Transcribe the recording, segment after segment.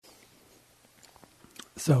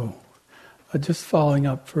So, just following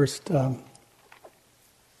up first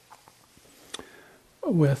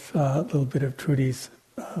with a little bit of Trudy's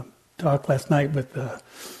talk last night.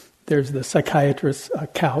 There's the psychiatrist's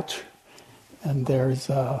couch, and there's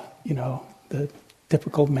the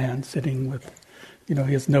typical man sitting with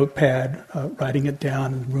his notepad, writing it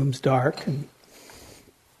down, and the room's dark, and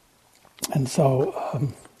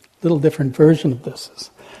so little different version of this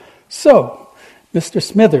is. So, Mr.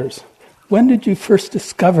 Smithers, when did you first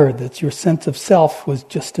discover that your sense of self was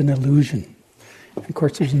just an illusion? And of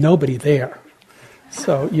course, there's nobody there.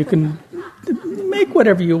 So you can make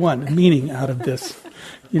whatever you want, meaning out of this,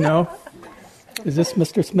 Is this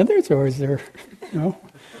Mr. Smithers, or is there,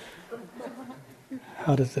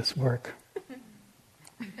 How does this work?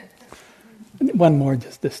 And one more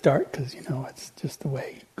just to start, because, it's just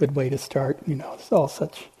good way to start. It's all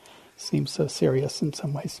seems so serious in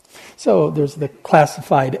some ways. So there's the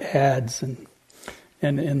classified ads, and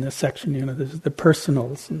in this section, there's the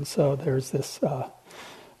personals, and so there's this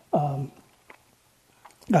line,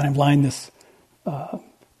 this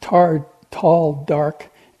tall, dark,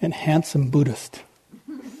 and handsome Buddhist.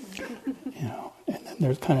 And then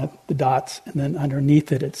there's kind of the dots, and then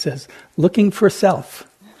underneath it says, looking for self.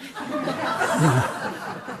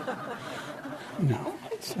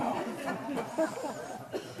 So.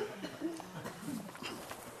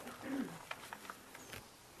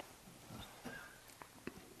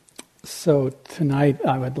 So tonight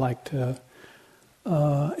I would like to,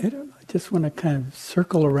 I just want to kind of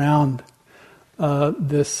circle around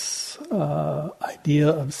this idea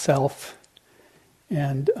of self.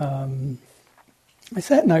 And I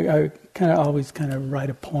sat and I kind of always kind of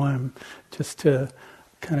write a poem just to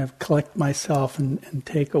kind of collect myself and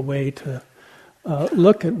take a way to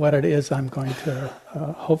look at what it is I'm going to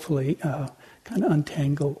hopefully kind of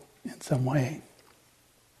untangle in some way.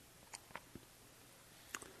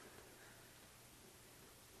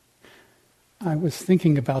 I was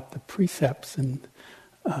thinking about the precepts, and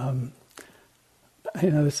I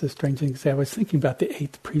know this is a strange thing to say. I was thinking about the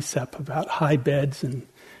 8th precept about high beds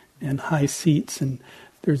and high seats, and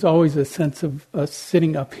there's always a sense of us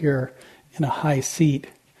sitting up here in a high seat,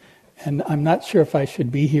 and I'm not sure if I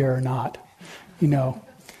should be here or not. Kind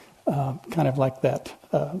of like that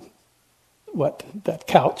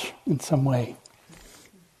couch in some way.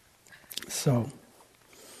 So,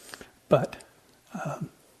 but.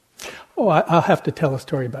 I'll have to tell a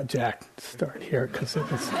story about Jack to start here, because it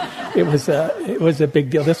was a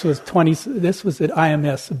big deal. This was at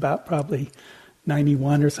IMS about probably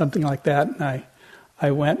 91 or something like that, and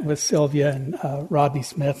I went with Sylvia and Rodney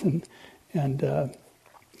Smith, and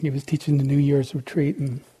he was teaching the New Year's retreat,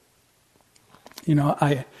 and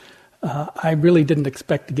I really didn't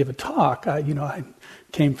expect to give a talk. I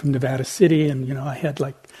came from Nevada City, and I had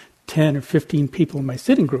like 10 or 15 people in my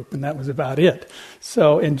sitting group, and that was about it.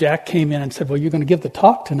 So, and Jack came in and said, well, you're going to give the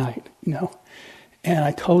talk tonight, And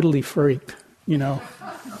I totally freaked,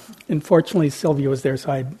 And fortunately, Sylvia was there,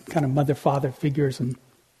 so I had kind of mother-father figures.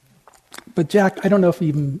 But Jack, I don't know if he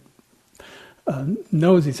even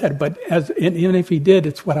knows he said it, but even if he did,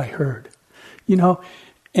 it's what I heard,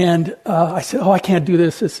 And I said, I can't do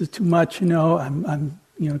this. This is too much, I'm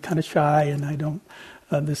kind of shy, and I don't...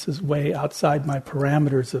 this is way outside my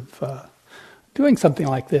parameters of doing something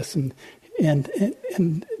like this, and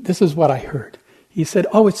this is what I heard. He said,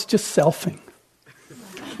 it's just selfing,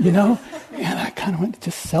 and I kind of went,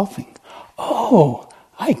 just selfing. Oh,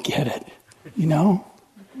 I get it,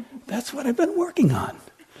 That's what I've been working on,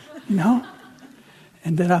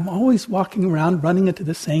 And that I'm always walking around running into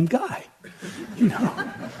the same guy,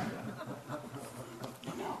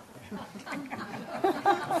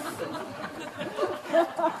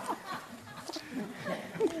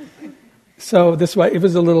 So this way, it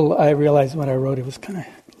was I realized when I wrote it was kind of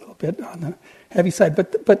a little bit on the heavy side,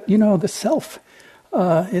 but the self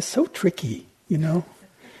is so tricky,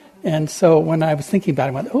 And so when I was thinking about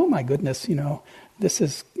it, I went, oh my goodness,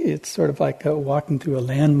 it's sort of like walking through a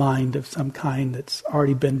landmine of some kind that's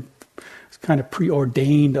already been kind of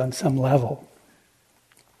preordained on some level.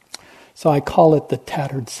 So I call it the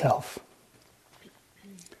tattered self.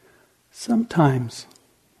 Sometimes,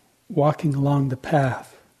 walking along the path,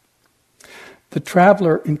 the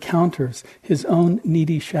traveler encounters his own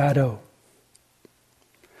needy shadow,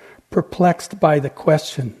 perplexed by the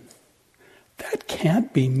question, that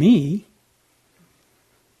can't be me.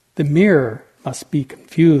 The mirror must be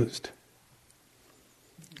confused.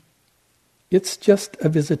 It's just a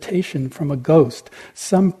visitation from a ghost,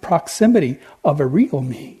 some proximity of a real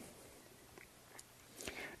me.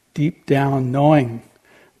 Deep down, knowing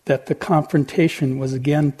that the confrontation was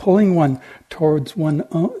again pulling one towards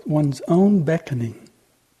one's own beckoning,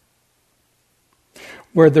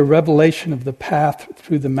 where the revelation of the path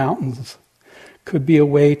through the mountains could be a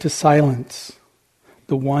way to silence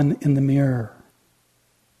the one in the mirror.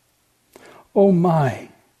 Oh my,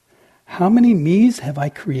 how many me's have I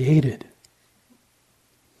created?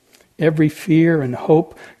 Every fear and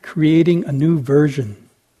hope creating a new version.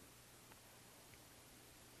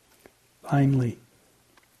 Finally,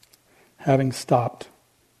 having stopped,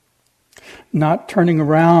 not turning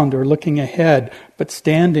around or looking ahead, but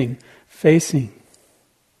standing, facing,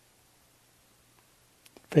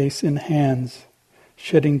 face in hands,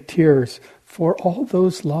 shedding tears for all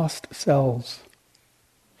those lost selves,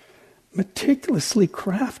 meticulously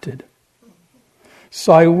crafted,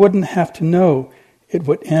 so I wouldn't have to know it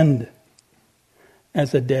would end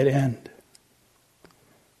as a dead end.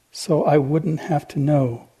 So I wouldn't have to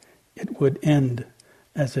know it would end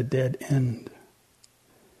as a dead end.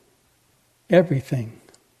 Everything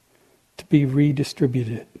to be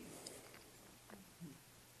redistributed.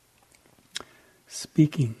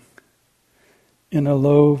 Speaking in a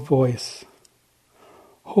low voice,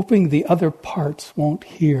 hoping the other parts won't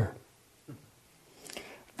hear.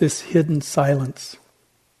 This hidden silence.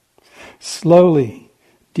 Slowly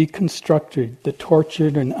deconstructed the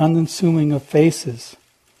tortured and unassuming of faces,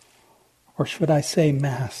 or should I say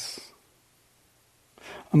masks.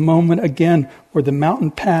 A moment again where the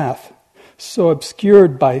mountain path, so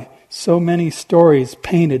obscured by so many stories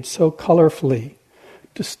painted so colorfully,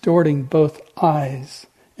 distorting both eyes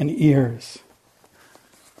and ears,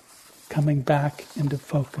 coming back into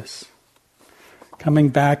focus. Coming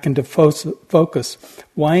back into focus,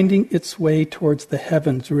 winding its way towards the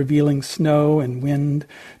heavens, revealing snow and wind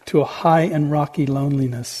to a high and rocky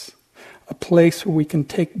loneliness, a place where we can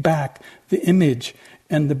take back the image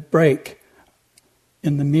and the break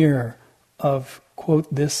in the mirror of,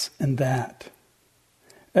 quote, this and that.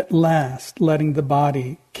 At last, letting the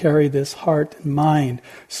body carry this heart and mind,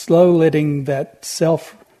 slow letting that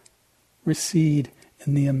self recede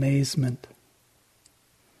in the amazement.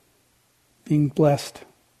 Being blessed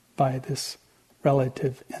by this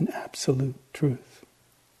relative and absolute truth.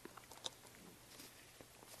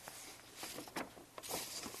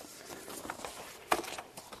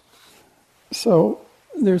 So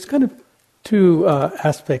there's kind of two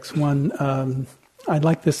aspects. One, I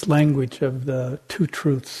like this language of the two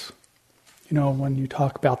truths, when you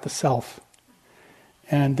talk about the self.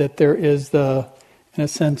 And that there is in a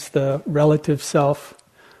sense, the relative self,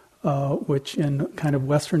 which in kind of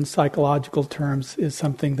Western psychological terms is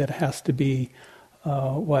something that has to be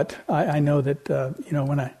what I know that,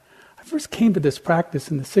 when I first came to this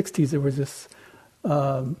practice in the 60s, there was this,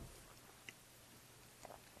 I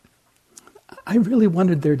really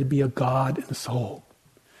wanted there to be a God and a soul.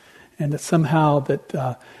 And that somehow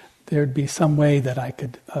that there'd be some way that I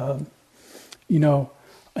could,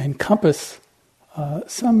 encompass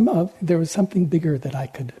there was something bigger that I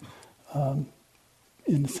could,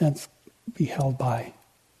 in a sense, be held by,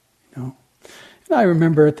 And I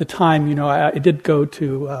remember at the time, I did go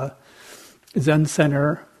to Zen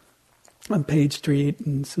Center on Page Street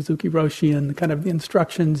and Suzuki Roshi and kind of the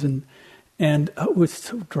instructions, and it was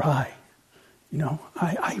so dry,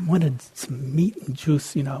 I wanted some meat and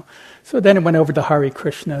juice, So then it went over to Hare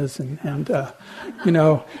Krishnas, and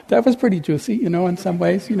that was pretty juicy, in some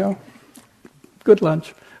ways, good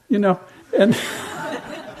lunch, and.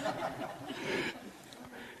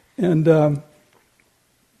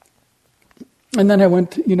 And then I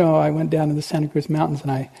went down to the Santa Cruz Mountains,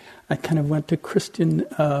 and I kind of went to Christian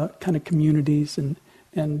kind of communities, and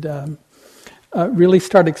really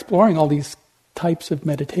started exploring all these types of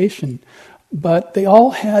meditation. But they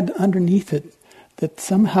all had underneath it that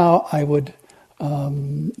somehow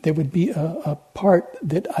there would be a part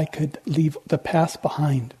that I could leave the past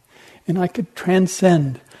behind, and I could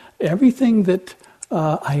transcend everything that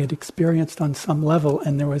I had experienced on some level,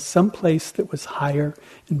 and there was some place that was higher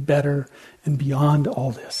and better and beyond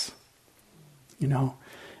all this, And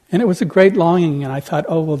it was a great longing, and I thought,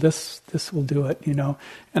 oh, well, this will do it,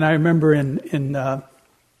 And I remember in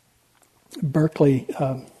Berkeley,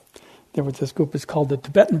 there was this group, it's called the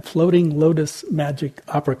Tibetan Floating Lotus Magic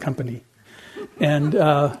Opera Company. And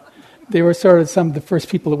they were sort of some of the first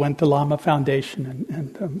people that went to Lama Foundation,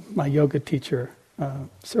 and my yoga teacher,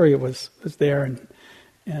 Surya, was there, and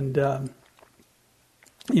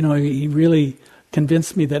he really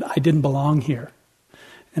convinced me that I didn't belong here,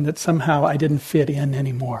 and that somehow I didn't fit in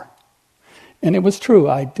anymore. And it was true,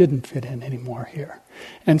 I didn't fit in anymore here.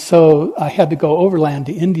 And so I had to go overland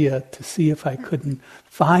to India to see if I couldn't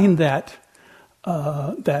find that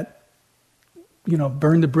burn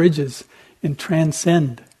the bridges and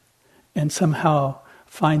transcend, and somehow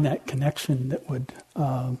find that connection that would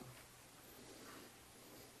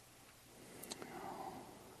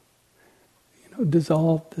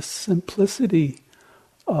dissolve the simplicity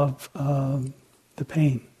of the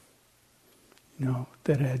pain,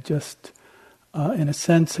 that had just, in a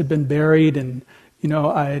sense, had been buried, and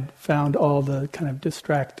I had found all the kind of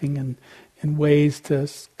distracting and ways to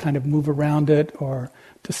kind of move around it or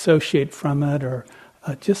dissociate from it, or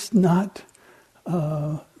just not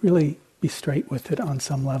really be straight with it on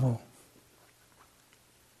some level.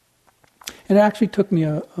 And it actually took me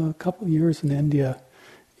a couple of years in India.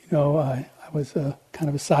 I was a kind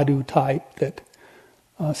of a sadhu type that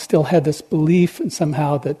still had this belief and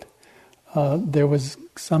somehow that there was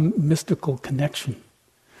some mystical connection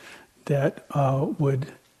that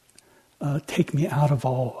would take me out of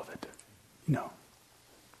all of it,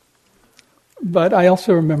 But I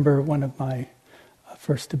also remember one of my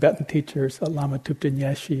first Tibetan teachers, Lama Thupten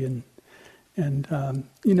Yeshe, and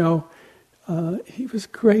he was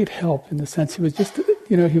great help in the sense he was just,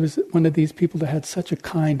 he was one of these people that had such a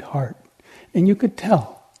kind heart. And you could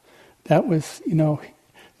tell that was,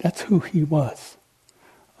 that's who he was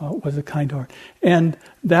a kind heart. And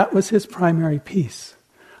that was his primary piece.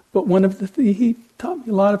 But one of he taught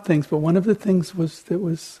me a lot of things, but one of the things that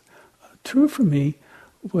was true for me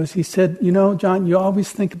was he said, John, you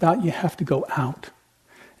always think about you have to go out.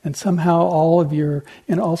 And somehow all of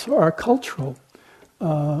and also our cultural,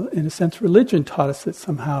 in a sense, religion taught us that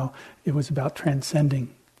somehow it was about transcending.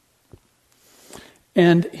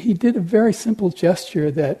 And he did a very simple gesture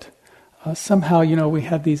that somehow, we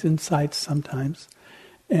have these insights sometimes.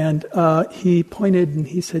 And he pointed and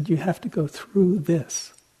he said, you have to go through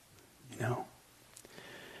this,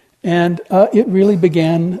 And it really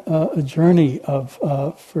began a journey of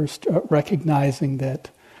first recognizing that,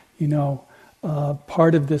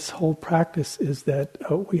 part of this whole practice is that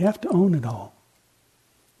we have to own it all.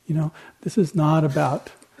 This is not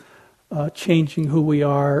about changing who we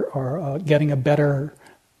are or getting a better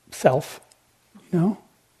self,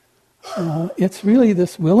 It's really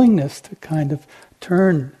this willingness to kind of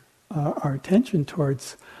turn our attention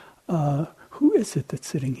towards who is it that's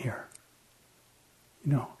sitting here?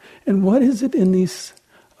 And what is it in these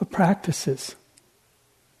practices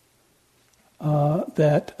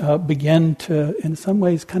that begin to, in some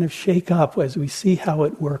ways, kind of shake up as we see how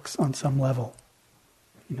it works on some level?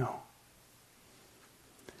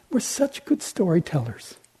 We're such good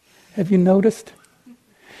storytellers. Have you noticed?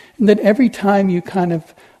 And that every time you kind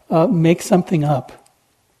of make something up,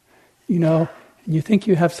 and you think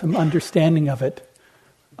you have some understanding of it,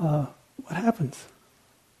 what happens?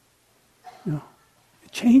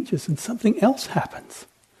 It changes and something else happens.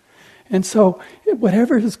 And so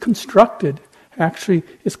whatever is constructed actually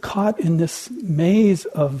is caught in this maze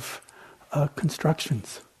of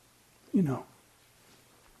constructions,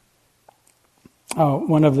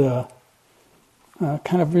 one of the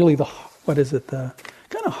kind of really the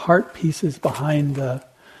kind of heart pieces behind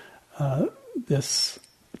this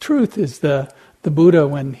truth is the Buddha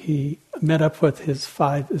when he met up with his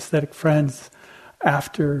 5 ascetic friends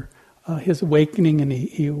after his awakening, and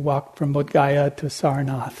he walked from Bodh Gaya to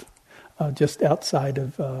Sarnath, just outside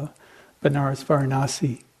of Benares,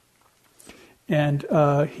 Varanasi. And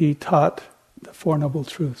he taught the Four Noble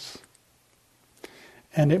Truths.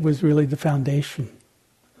 And it was really the foundation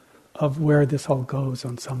of where this all goes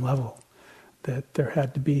on some level. That there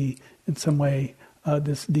had to be, in some way,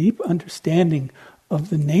 this deep understanding of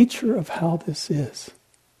the nature of how this is.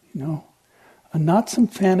 Not some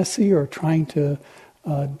fantasy or trying to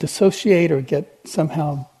dissociate or get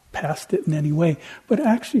somehow past it in any way, but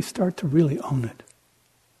actually start to really own it.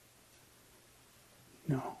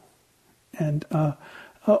 And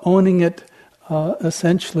owning it,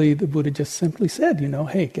 essentially, the Buddha just simply said,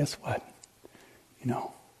 hey, guess what?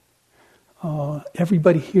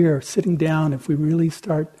 Everybody here sitting down, if we really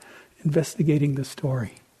start investigating the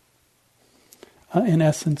story, in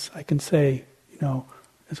essence, I can say,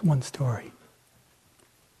 it's one story.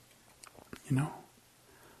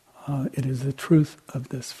 It is the truth of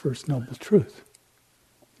this First Noble Truth.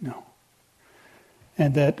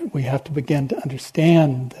 And that we have to begin to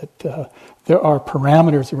understand that there are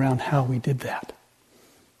parameters around how we did that.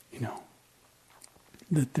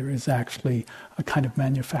 That there is actually a kind of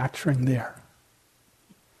manufacturing there.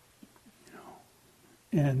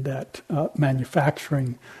 And that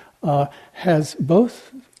manufacturing has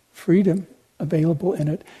both freedom available in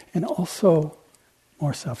it and also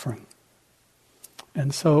more suffering.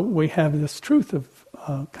 And so we have this truth of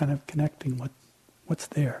kind of connecting what's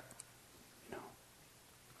there.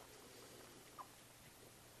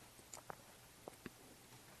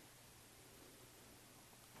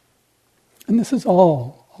 And this is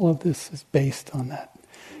all of this is based on that.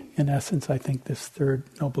 In essence, I think this third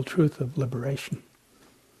noble truth of liberation.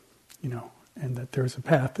 and that there's a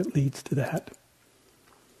path that leads to that.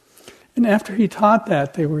 And after he taught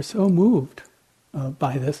that, they were so moved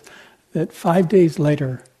by this that 5 days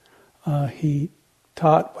later he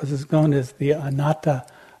taught what is known as the Anatta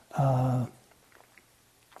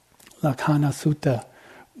Lakkhana Sutta,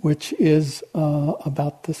 which is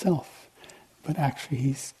about the self, but actually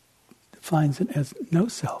he defines it as no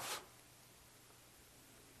self.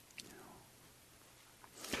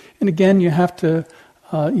 And again, you have to,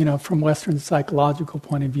 from Western psychological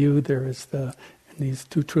point of view, there is these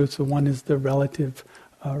two truths. So one is the relative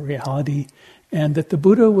reality, and that the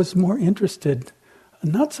Buddha was more interested,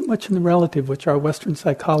 not so much in the relative, which our Western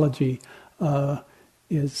psychology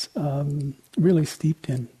is really steeped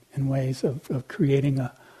in ways of creating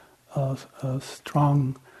a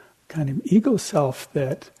strong kind of ego self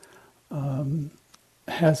that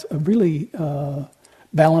has a really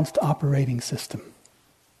balanced operating system.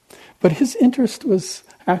 But his interest was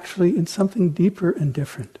actually in something deeper and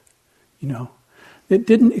different, It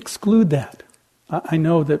didn't exclude that. I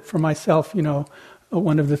know that for myself,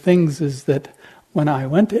 one of the things is that when I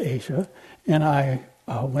went to Asia and I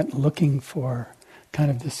went looking for kind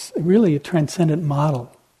of this really a transcendent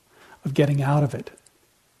model of getting out of it,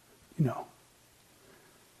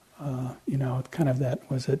 kind of that,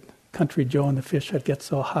 was it Country Joe and the fish I'd get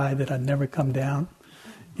so high that I'd never come down,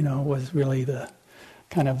 was really the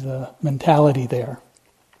kind of the mentality there.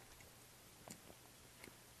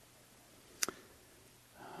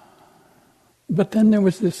 But then there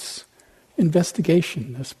was this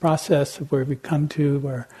investigation, this process of where we come to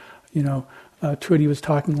where, Trudy was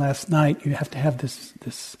talking last night, you have to have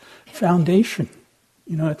this foundation.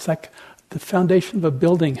 It's like the foundation of a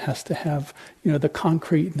building has to have, the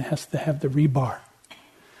concrete and has to have the rebar.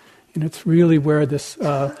 And it's really where this,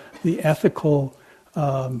 the ethical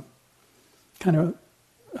kind of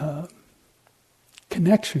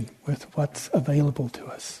connection with what's available to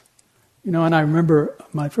us. And I remember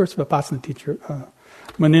my first Vipassana teacher,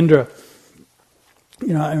 Manindra,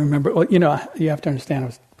 I remember, you have to understand I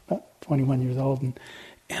was about 21 years old and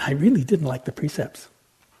I really didn't like the precepts.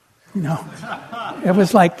 It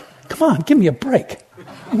was like, come on, give me a break.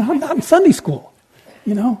 I'm not in Sunday school,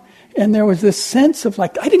 And there was this sense of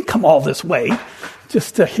like, I didn't come all this way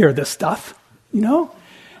just to hear this stuff,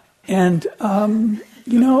 And,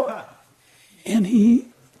 and he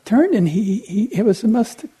turned and it was the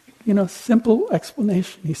most, simple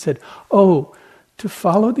explanation. He said, to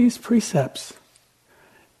follow these precepts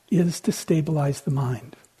is to stabilize the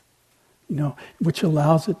mind, which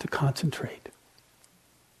allows it to concentrate.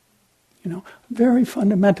 Very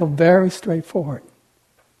fundamental, very straightforward,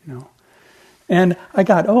 And I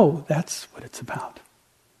got, that's what it's about.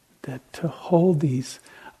 That to hold these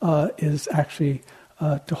is actually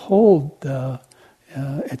to hold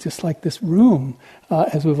it's just like this room,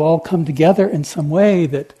 as we've all come together in some way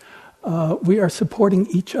that we are supporting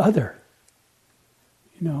each other,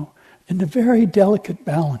 in the very delicate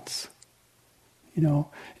balance,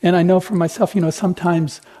 And I know for myself,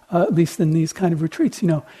 sometimes, at least in these kind of retreats,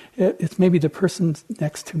 it's maybe the person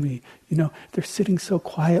next to me, they're sitting so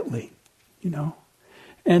quietly,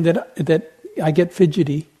 and that I get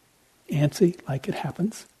fidgety, antsy, like it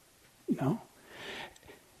happens,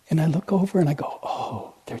 And I look over and I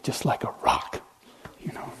go, they're just like a rock,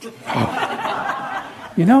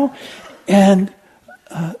 And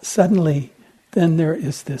suddenly, then there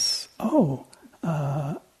is this,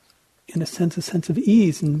 in a sense of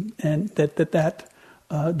ease, and that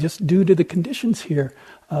just due to the conditions here,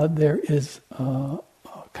 there is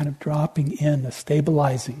kind of dropping in, a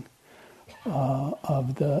stabilizing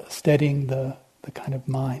of the steadying the kind of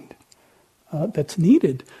mind that's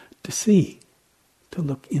needed to see, to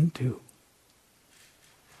look into.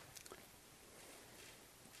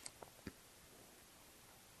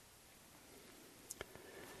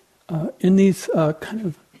 In these kind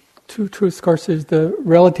of two truths courses, the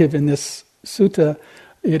relative in this sutta,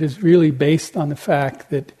 it is really based on the fact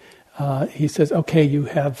that he says, okay, you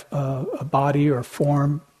have a body or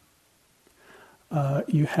form,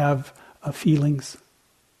 you have feelings,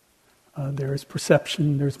 there is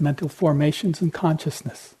perception, there's mental formations and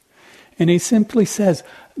consciousness. And he simply says,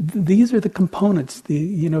 these are the components.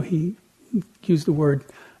 He used the word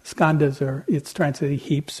skandhas, or it's translated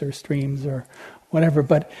heaps or streams or whatever,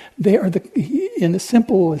 but they are in the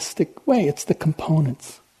simplistic way, it's the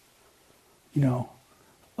components,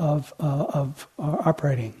 of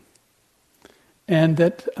operating. And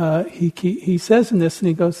that he says in this, and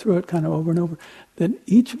he goes through it kind of over and over, that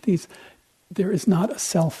each of these, there is not a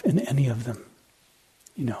self in any of them,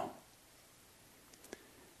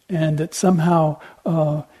 And that somehow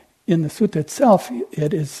in the sutta itself,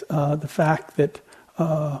 it is the fact that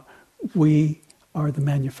we are the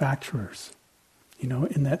manufacturers,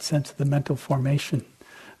 in that sense of the mental formation,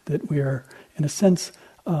 that we are, in a sense,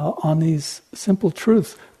 on these simple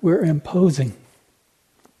truths, we're imposing,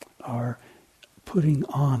 or putting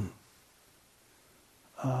on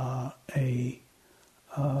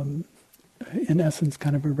in essence,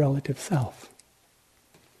 kind of a relative self.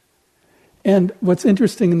 And what's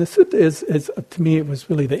interesting in the sutta is to me, it was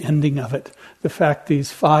really the ending of it. The fact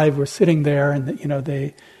these 5 were sitting there, and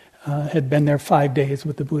they had been there 5 days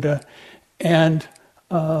with the Buddha, and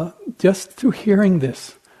just through hearing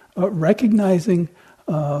this, recognizing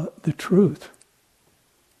the truth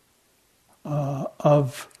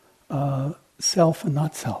of self and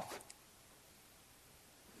not self,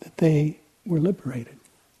 that they were liberated,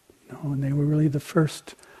 and they were really the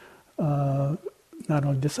first. Not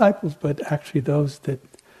only disciples, but actually those that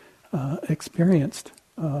experienced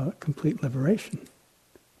complete liberation,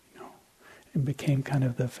 and became kind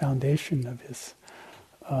of the foundation of his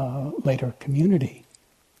later community.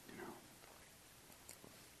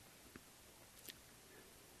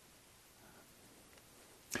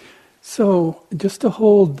 So, just to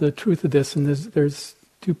hold the truth of this, and there's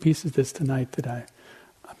 2 pieces of this tonight that I'm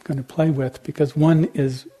going to play with, because one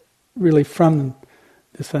is really from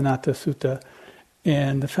the Anatta Sutta,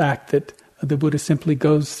 and the fact that the Buddha simply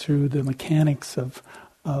goes through the mechanics of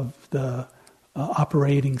the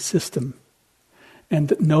operating system, and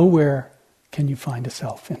that nowhere can you find a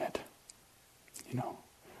self in it.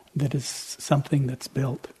 That is something that's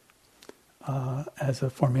built as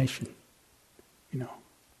a formation.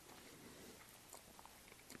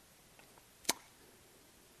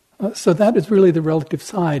 So that is really the relative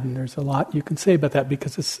side, and there's a lot you can say about that,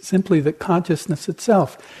 because it's simply that consciousness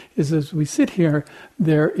itself is, as we sit here,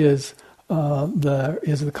 there is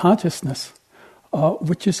the consciousness,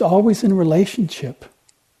 which is always in relationship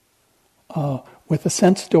with a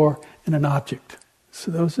sense door and an object.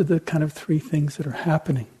 So those are the kind of 3 things that are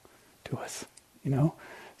happening to us,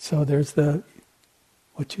 So there's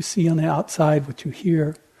what you see on the outside, what you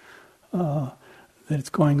hear, that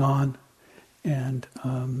it's going on. And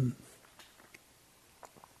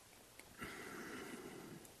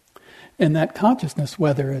that consciousness,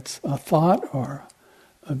 whether it's a thought or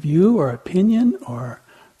a view or opinion or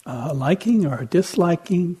a liking or a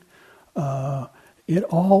disliking, it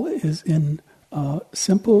all is in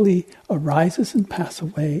simply arises and passes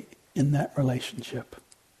away in that relationship.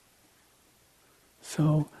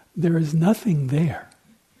 So there is nothing there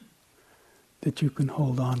that you can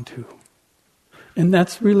hold on to. And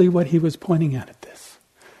that's really what he was pointing at this,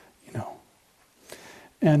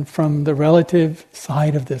 And from the relative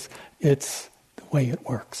side of this, it's the way it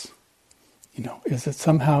works, is that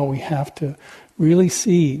somehow we have to really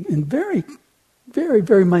see, in very, very,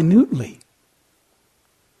 very minutely,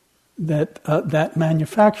 that that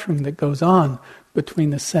manufacturing that goes on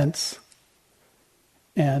between the sense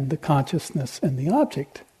and the consciousness and the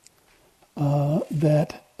object,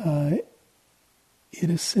 that it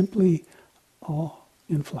is simply all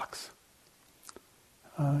in flux.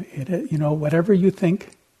 Whatever you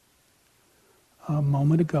think a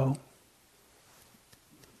moment ago,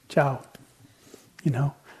 ciao.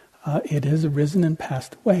 It has arisen and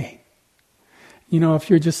passed away. If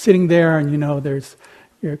you're just sitting there and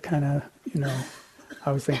you're kind of,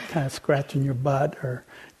 I was thinking kind of scratching your butt, or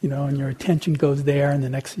and your attention goes there, and the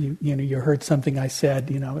next you heard something I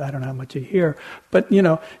said, I don't know how much you hear, but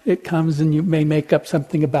it comes and you may make up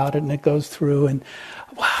something about it, and it goes through, and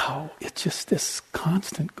wow, it's just this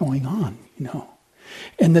constant going on,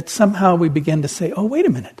 and that somehow we begin to say, oh, wait a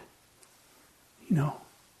minute,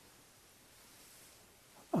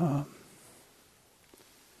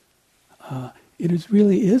 it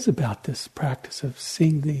really is about this practice of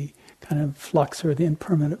seeing the kind of flux or the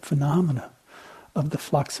impermanent phenomena of the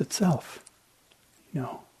flux itself,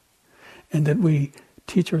 and that we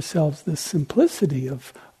teach ourselves the simplicity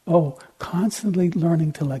of, constantly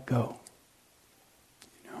learning to let go.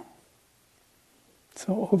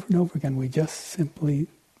 So over and over again, we just simply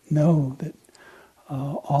know that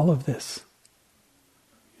all of this,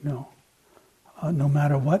 no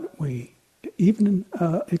matter what we even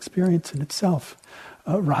experience in itself,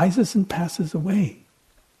 rises and passes away.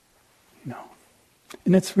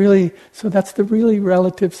 And it's really, so that's the really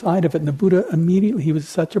relative side of it. And the Buddha immediately, he was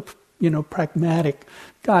such a pragmatic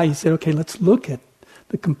guy. He said, okay, let's look at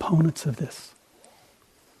the components of this.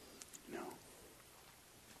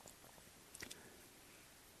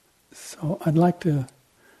 So I'd like to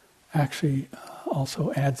actually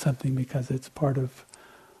also add something, because it's part of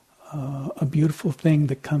a beautiful thing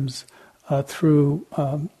that comes through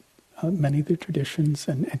many of the traditions,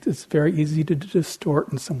 and it's very easy to distort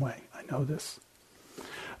in some way. I know this.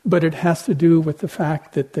 but it has to do with the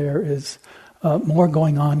fact that there is more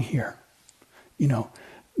going on here,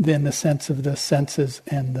 than the sense of the senses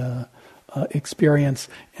and the experience,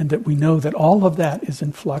 and that we know that all of that is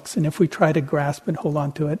in flux, and if we try to grasp and hold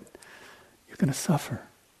on to it, you're going to suffer,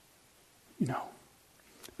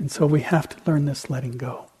 And so we have to learn this letting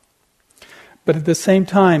go. But at the same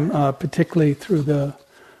time, particularly through the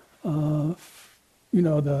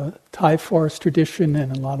Thai forest tradition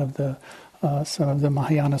and a lot of the some of the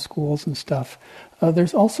Mahayana schools and stuff,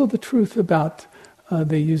 there's also the truth about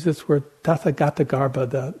they use this word Tathagata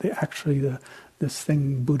Garbha, this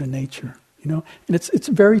thing Buddha nature, and it's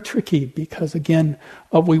very tricky because again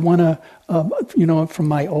we want to from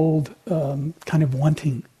my old kind of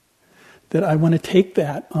wanting that I want to take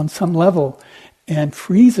that on some level and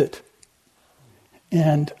freeze it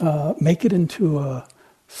and make it into a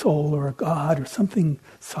soul or a God or something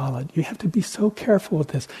solid. You have to be so careful with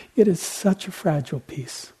this. It is such a fragile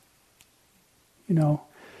piece,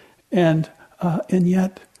 and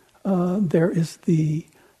yet there is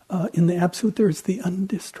in the Absolute there is the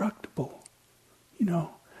indestructible,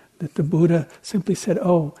 that the Buddha simply said,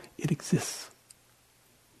 oh, it exists,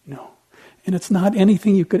 and it's not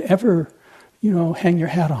anything you could ever, hang your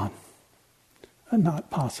hat on. Not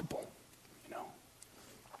possible.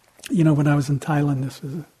 When I was in Thailand, this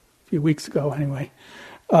was a few weeks ago anyway,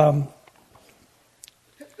 I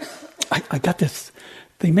got this,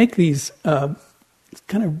 they make these kind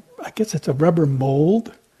of, I guess it's a rubber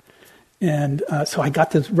mold, and so I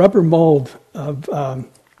got this rubber mold of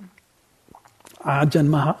Ajahn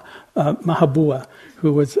Mahabua,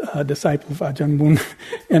 who was a disciple of Ajahn Mun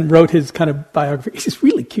and wrote his kind of biography. He's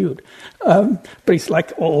really cute, but he's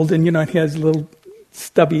like old, and he has little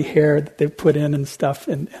stubby hair that they've put in and stuff,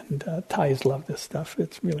 and Thais love this stuff.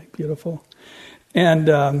 It's really beautiful.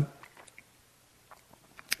 And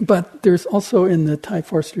but there's also in the Thai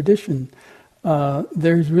forest tradition,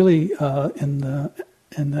 there's really in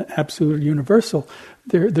the Absolute Universal,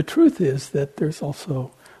 the truth is that there's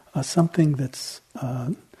also something that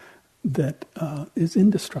is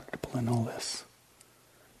indestructible in all this.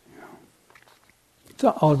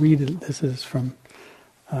 So I'll read it. This is from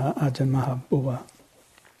Ajahn Mahabua.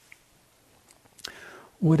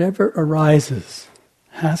 Whatever arises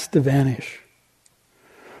has to vanish.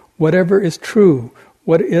 Whatever is true,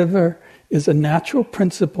 whatever is a natural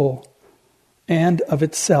principle and of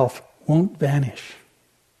itself won't vanish.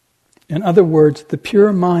 In other words, the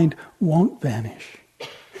pure mind won't vanish.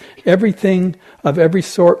 Everything of every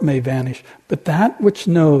sort may vanish, but that which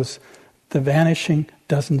knows the vanishing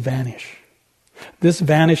doesn't vanish. This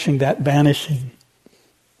vanishing, that vanishing.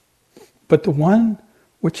 But the one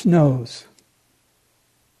which knows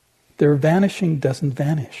their vanishing doesn't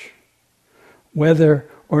vanish. Whether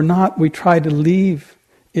or not we try to leave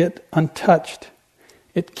it untouched,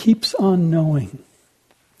 it keeps on knowing.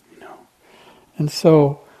 And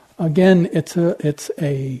so again, it's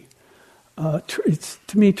to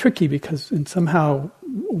me tricky because somehow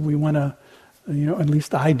we want to, at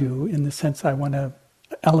least I do, in the sense I want to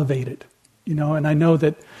elevate it. And I know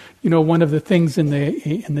that, one of the things in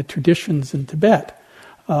the traditions in Tibet,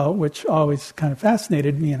 which always kind of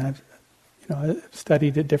fascinated me, and I've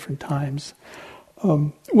studied at different times,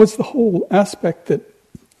 was the whole aspect that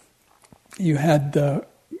you had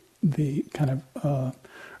the kind of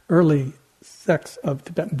early sects of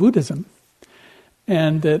Tibetan Buddhism,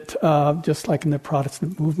 and that just like in the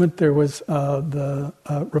Protestant movement, there was the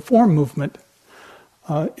Reform movement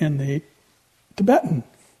in the Tibetan.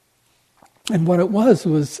 And what it was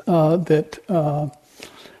that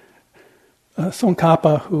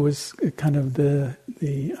Tsongkhapa, who was kind of the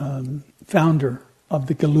founder of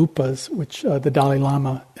the Gelupas, which the Dalai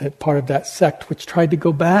Lama had part of that sect, which tried to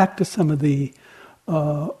go back to some of the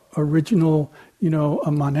original,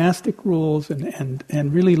 monastic rules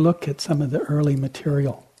and really look at some of the early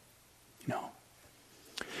material,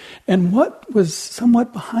 And what was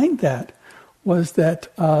somewhat behind that was that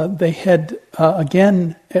they had,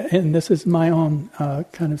 again, and this is my own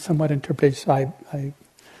kind of somewhat interpretation, I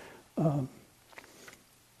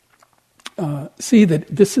see that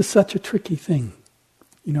this is such a tricky thing,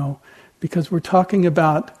 because we're talking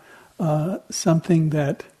about something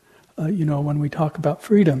that, when we talk about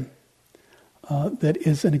freedom, that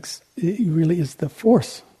is it really is the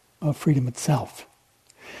force of freedom itself.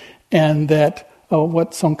 And that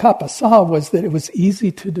what Tsongkhapa saw was that it was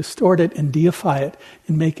easy to distort it and deify it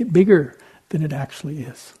and make it bigger than it actually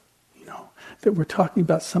is. That we're talking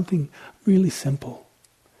about something really simple,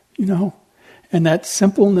 and that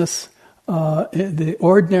simpleness, the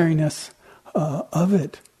ordinariness of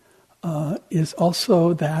it is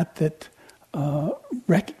also that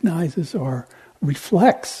recognizes or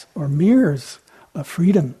reflects or mirrors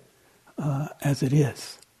freedom as it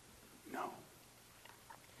is.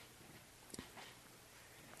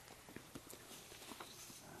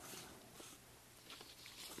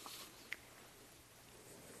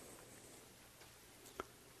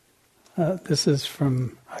 This is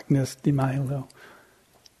from Agnes Di Milo.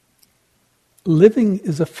 Living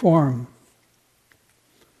is a form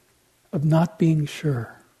of not being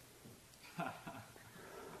sure,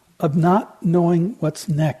 of not knowing what's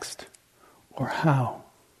next or how.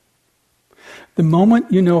 The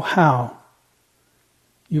moment you know how,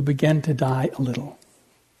 you begin to die a little.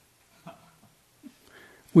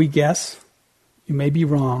 We guess, you may be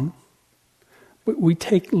wrong, but we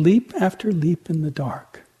take leap after leap in the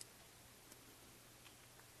dark.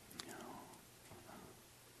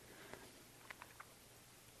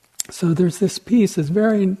 So there's this piece, this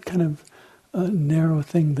very kind of narrow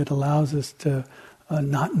thing that allows us to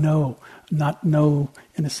not know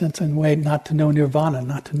in a sense and way, not to know nirvana,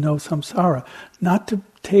 not to know samsara, not to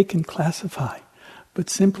take and classify, but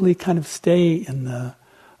simply kind of stay in the,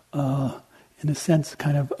 in a sense,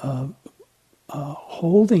 kind of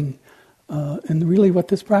holding, and really what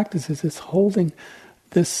this practice is holding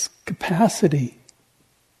this capacity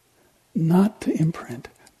not to imprint,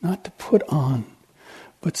 not to put on,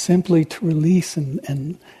 but simply to release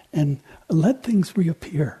and let things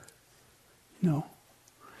reappear.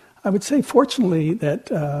 I would say, fortunately, that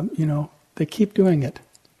they keep doing it.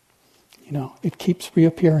 It keeps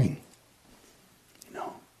reappearing.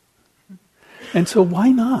 And so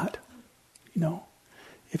why not?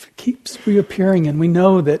 If it keeps reappearing, and we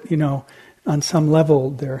know that on some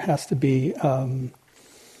level there has to be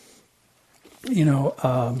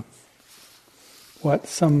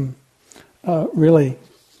really.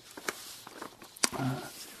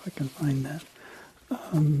 Let's see if I can find that.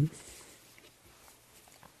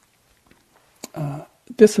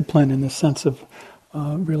 Discipline in the sense of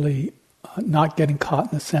really not getting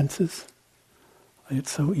caught in the senses.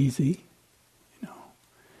 It's so easy,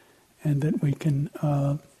 and that we can,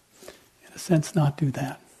 in a sense, not do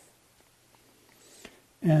that.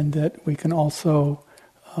 And that we can also,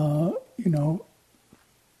 in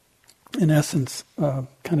essence,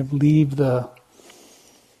 kind of leave the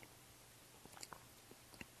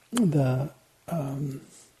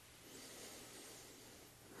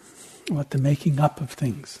making up of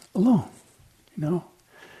things alone,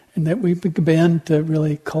 and that we begin to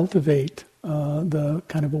really cultivate the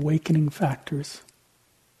kind of awakening factors,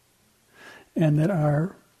 and that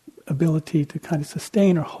our ability to kind of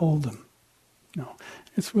sustain or hold them,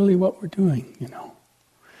 it's really what we're doing, And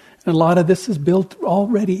a lot of this is built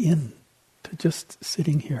already in to just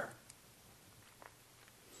sitting here.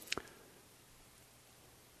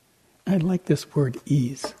 I like this word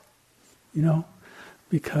ease,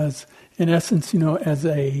 because in essence,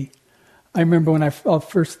 I remember when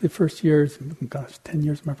the first years, 10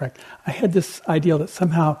 years of my practice, I had this ideal that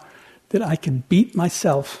somehow that I could beat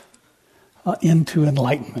myself into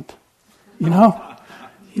enlightenment,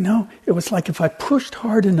 it was like if I pushed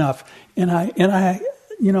hard enough, and I,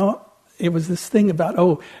 it was this thing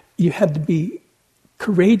about, you had to be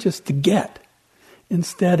courageous to get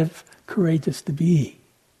instead of courageous to be.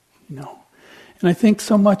 And I think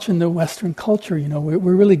so much in the Western culture,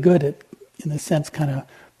 we're really good at, in a sense, kind of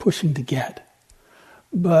pushing to get.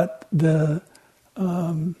 But this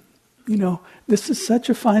is such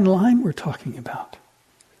a fine line we're talking about.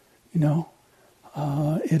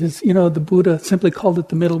 It is, the Buddha simply called it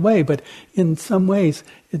the middle way, but in some ways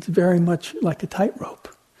it's very much like a tightrope.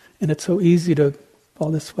 And it's so easy to fall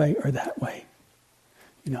this way or that way.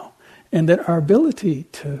 And that our ability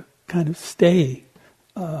to kind of stay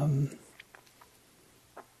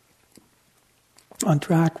on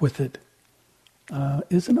track with it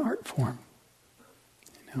is an art form,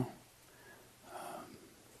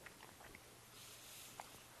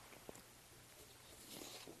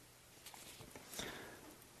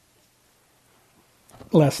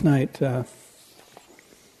 Last night,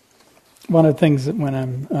 one of the things that when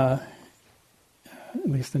I'm, at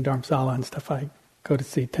least in Dharamsala and stuff, I go to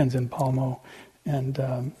see Tenzin Palmo, and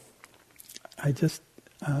I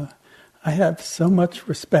have so much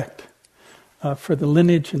respect for the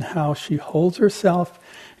lineage and how she holds herself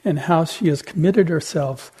and how she has committed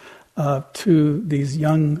herself to these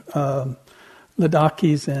young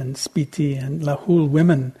Ladakis and Spiti and Lahul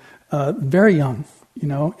women, very young,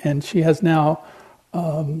 and she has now,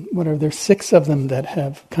 there's 6 of them that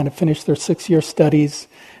have kind of finished their 6-year studies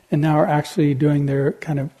and now are actually doing their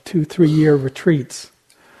kind of 2-3 year retreats.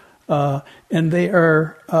 And they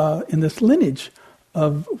are in this lineage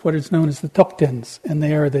of what is known as the Toktens, and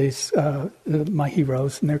they are these my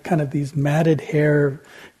heroes, and they're kind of these matted hair,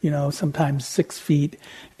 sometimes 6 feet,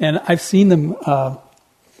 and I've seen them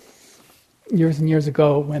years and years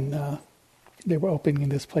ago when they were opening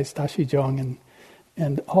this place Tashijong,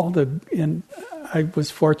 and I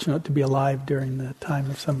was fortunate to be alive during the time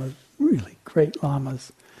of some of really great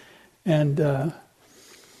lamas, and the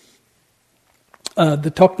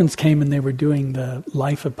Toktens came and they were doing the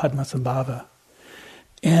life of Padmasambhava.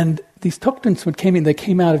 And these Toktens they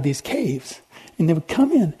came out of these caves, and they would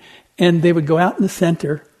come in, and they would go out in the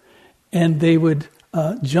center, and they would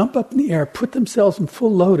jump up in the air, put themselves in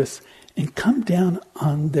full lotus, and come down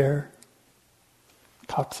on their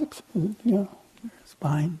coccyx, their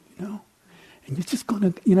spine, And you're just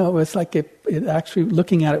going to, it was like it actually,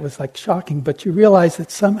 looking at it was like shocking, but you realize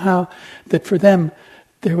that somehow, that for them,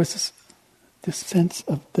 there was this sense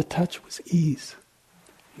of the touch was ease,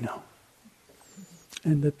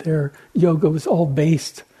 and that their yoga was all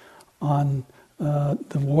based on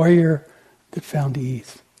the warrior that found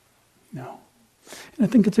ease, And I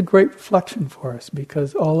think it's a great reflection for us,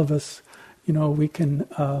 because all of us, we can,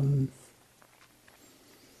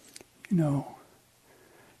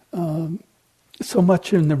 so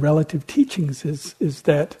much in the relative teachings is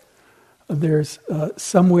that there's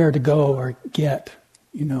somewhere to go or get,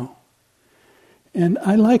 And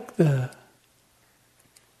I like the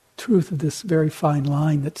truth of this very fine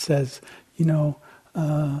line that says, you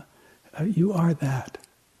are that.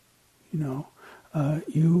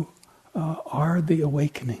 You are the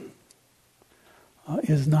awakening.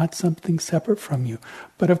 Is not something separate from you.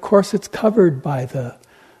 But of course it's covered by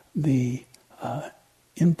the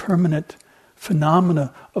impermanent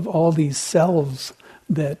phenomena of all these selves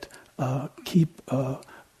that keep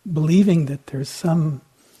believing that there's some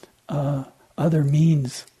other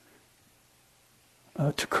means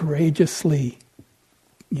to courageously,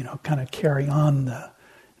 kind of carry on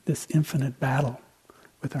this infinite battle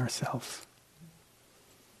with ourselves.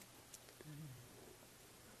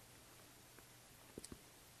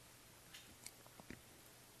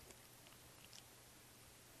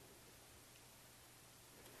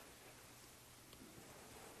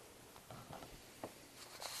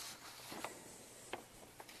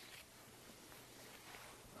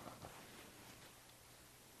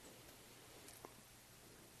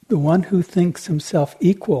 The one who thinks himself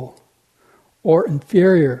equal or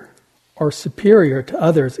inferior or superior to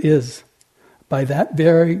others is, by that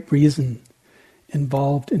very reason,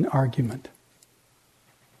 involved in argument.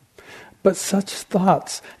 But such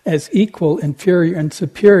thoughts as equal, inferior, and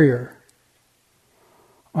superior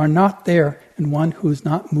are not there in one who is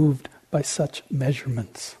not moved by such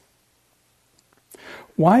measurements.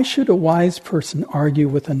 Why should a wise person argue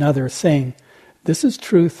with another, saying, "This is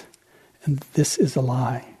truth and this is a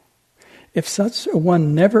lie"? If such a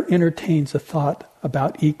one never entertains a thought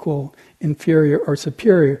about equal, inferior, or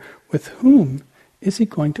superior, with whom is he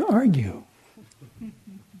going to argue?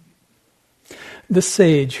 The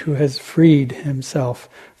sage who has freed himself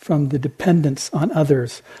from the dependence on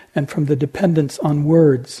others and from the dependence on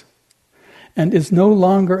words, and is no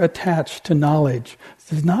longer attached to knowledge,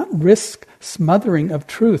 does not risk smothering of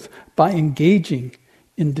truth by engaging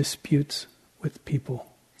in disputes with people.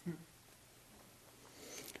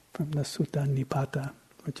 From the Sutta Nipata,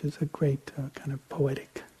 which is a great kind of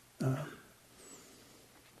poetic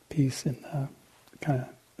piece in kind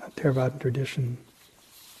of Theravada tradition.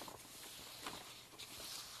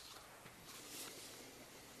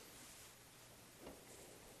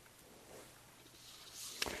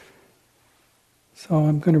 So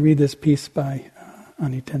I'm going to read this piece by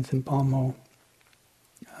Ani Tenzin Palmo.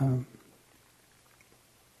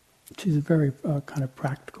 She's a very kind of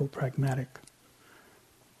practical, pragmatic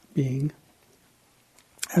being.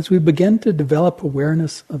 As we begin to develop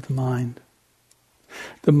awareness of the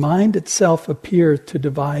mind itself appears to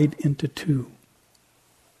divide into two.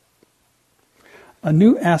 A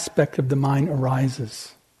new aspect of the mind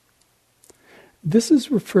arises. This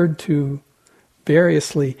is referred to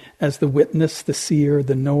variously as the witness, the seer,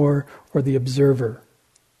 the knower, or the observer.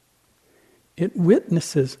 It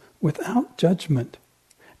witnesses without judgment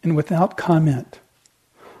and without comment,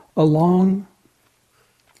 along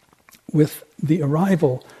with the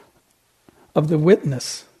arrival of the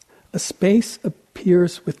witness, a space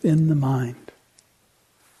appears within the mind.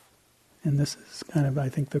 And this is kind of, I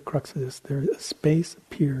think, the crux of this. There, a space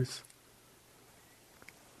appears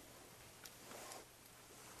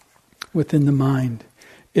within the mind.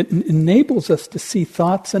 It enables us to see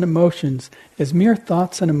thoughts and emotions as mere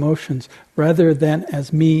thoughts and emotions rather than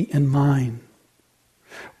as me and mine.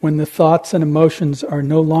 When the thoughts and emotions are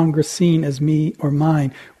no longer seen as me or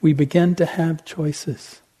mine, we begin to have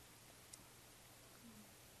choices.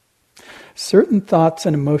 Certain thoughts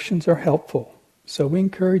and emotions are helpful, so we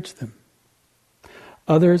encourage them.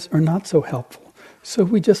 Others are not so helpful, so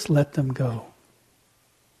we just let them go.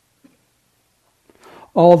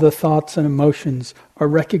 All the thoughts and emotions are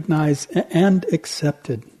recognized and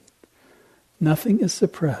accepted. Nothing is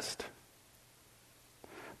suppressed.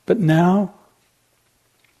 But now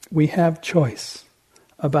we have choice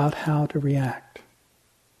about how to react.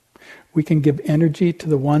 We can give energy to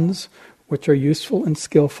the ones which are useful and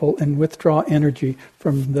skillful and withdraw energy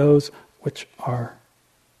from those which are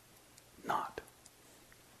not.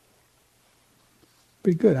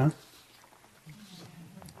 Pretty good, huh?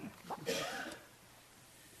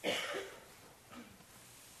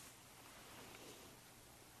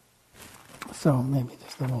 So maybe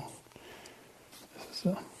just a little. This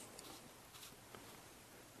is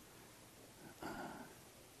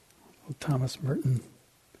Thomas Merton.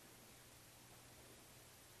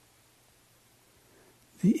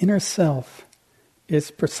 The inner self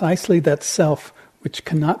is precisely that self which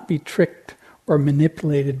cannot be tricked or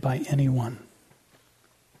manipulated by anyone.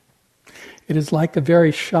 It is like a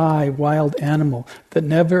very shy, wild animal that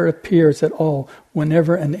never appears at all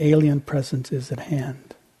whenever an alien presence is at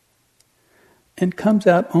hand, and comes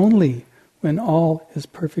out only when all is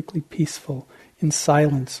perfectly peaceful, in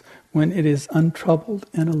silence, when it is untroubled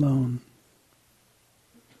and alone.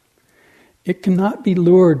 It cannot be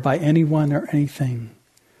lured by anyone or anything,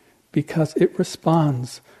 because it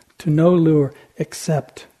responds to no lure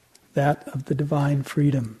except that of the divine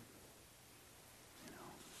freedom.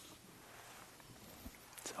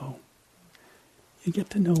 So, you get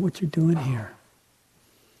to know what you're doing here.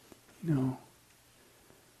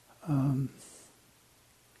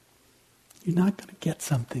 You're not going to get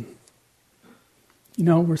something.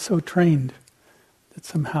 We're so trained that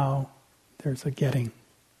somehow there's a getting.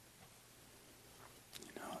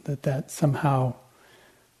 That somehow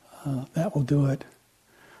that will do it.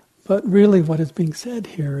 But really what is being said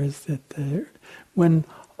here is that when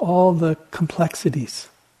all the complexities,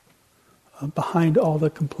 behind all the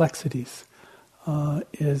complexities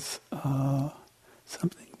is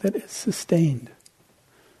something that is sustained.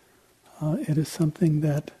 It is something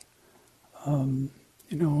that,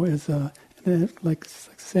 is like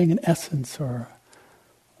saying an essence or,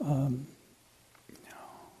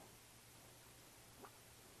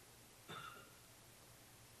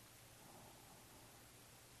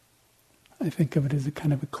 I think of it as a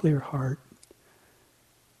kind of a clear heart,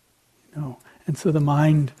 And so the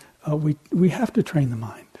mind, we have to train the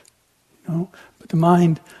mind, But the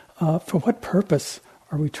mind, for what purpose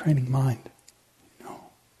are we training mind?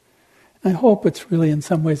 And I hope it's really, in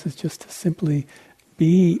some ways, it's just to simply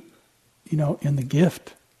be, in the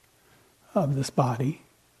gift of this body.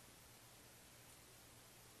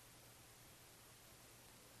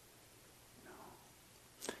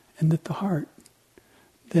 And that the heart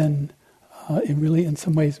then it really in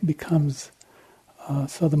some ways becomes,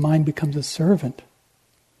 so the mind becomes a servant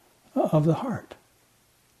of the heart.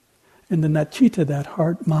 And then that citta, that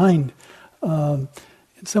heart, mind, in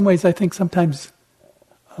some ways I think sometimes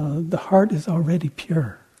the heart is already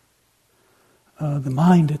pure. The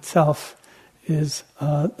mind itself is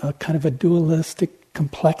a kind of a dualistic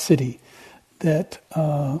complexity that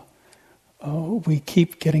we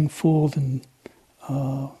keep getting fooled and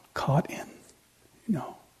caught in,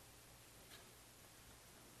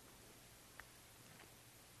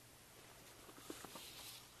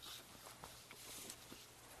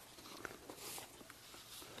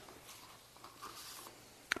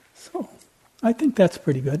 So, I think that's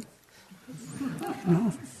pretty good.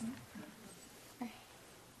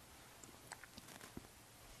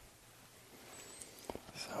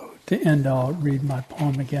 So, to end, I'll read my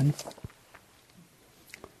poem again.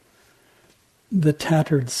 The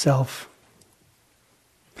Tattered Self.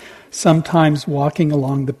 Sometimes walking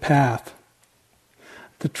along the path,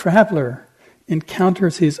 the traveler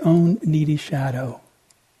encounters his own needy shadow.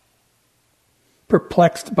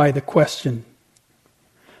 Perplexed by the question,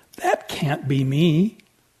 "That can't be me."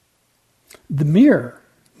 The mirror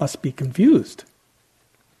must be confused.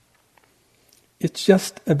 It's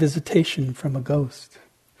just a visitation from a ghost,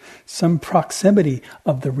 some proximity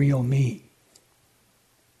of the real me.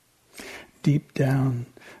 Deep down,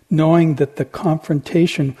 knowing that the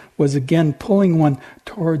confrontation was again pulling one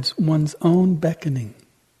towards one's own beckoning,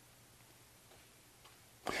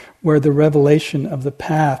 where the revelation of the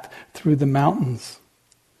path through the mountains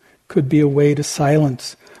could be a way to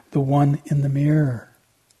silence the one in the mirror.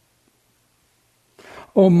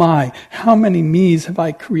 Oh my, how many me's have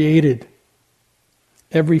I created?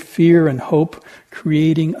 every fear and hope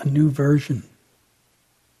creating a new version.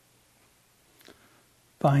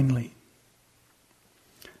 Finally,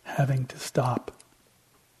 having to stop.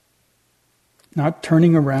 Not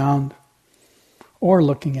turning around or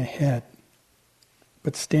looking ahead,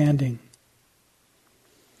 but standing,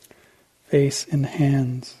 face in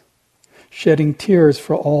hands, shedding tears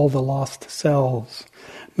for all the lost selves,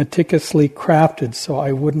 meticulously crafted so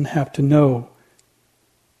I wouldn't have to know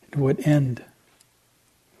it would end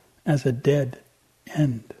as a dead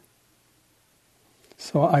end.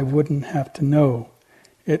 So I wouldn't have to know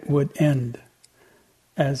it would end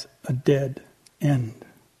as a dead end.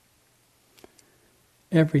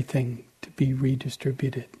 Everything to be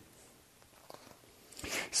redistributed.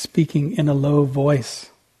 Speaking in a low voice,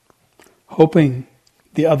 hoping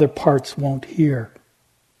the other parts won't hear.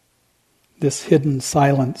 This hidden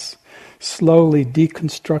silence, slowly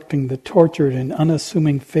deconstructing the tortured and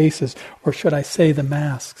unassuming faces, or should I say the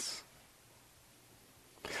masks.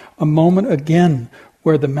 A moment again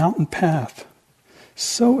where the mountain path,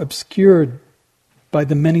 so obscured by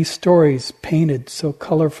the many stories painted so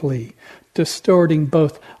colorfully, distorting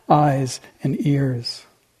both eyes and ears.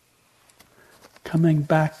 Coming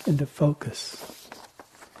back into focus.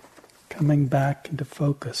 Coming back into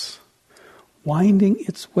focus. Winding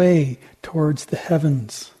its way towards the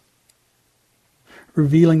heavens.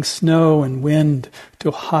 Revealing snow and wind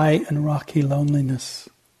to high and rocky loneliness.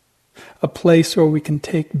 A place where we can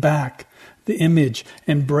take back the image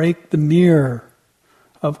and break the mirror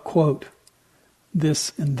of, quote,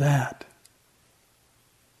 this and that.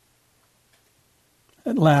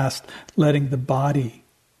 At last, letting the body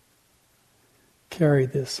carry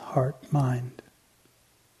this heart-mind.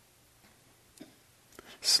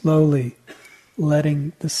 Slowly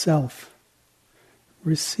letting the self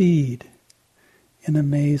recede in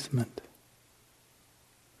amazement,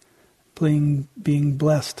 being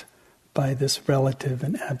blessed by this relative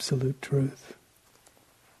and absolute truth.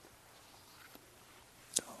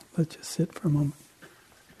 So let's just sit for a moment.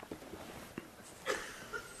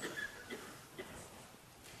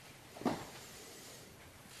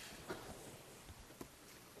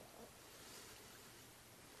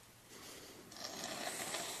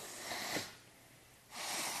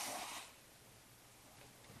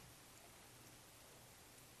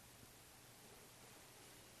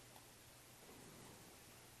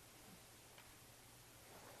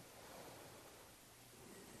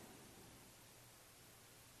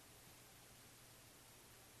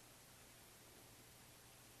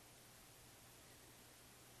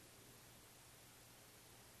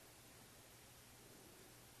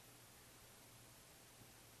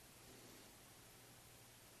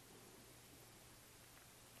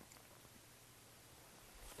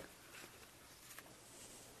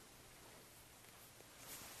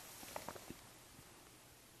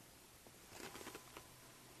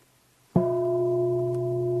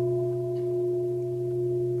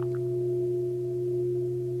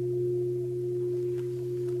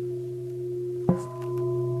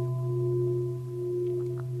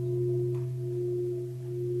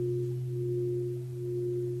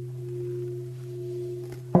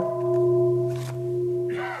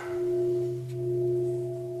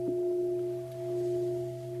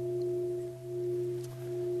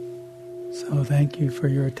 So thank you for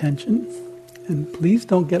your attention, and please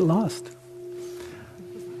don't get lost.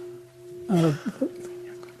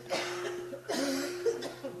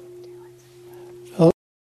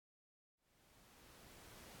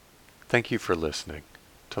 Thank you for listening.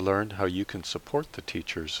 To learn how you can support the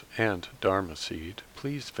teachers and Dharma Seed,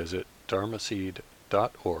 please visit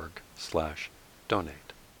dharmaseed.org/donate.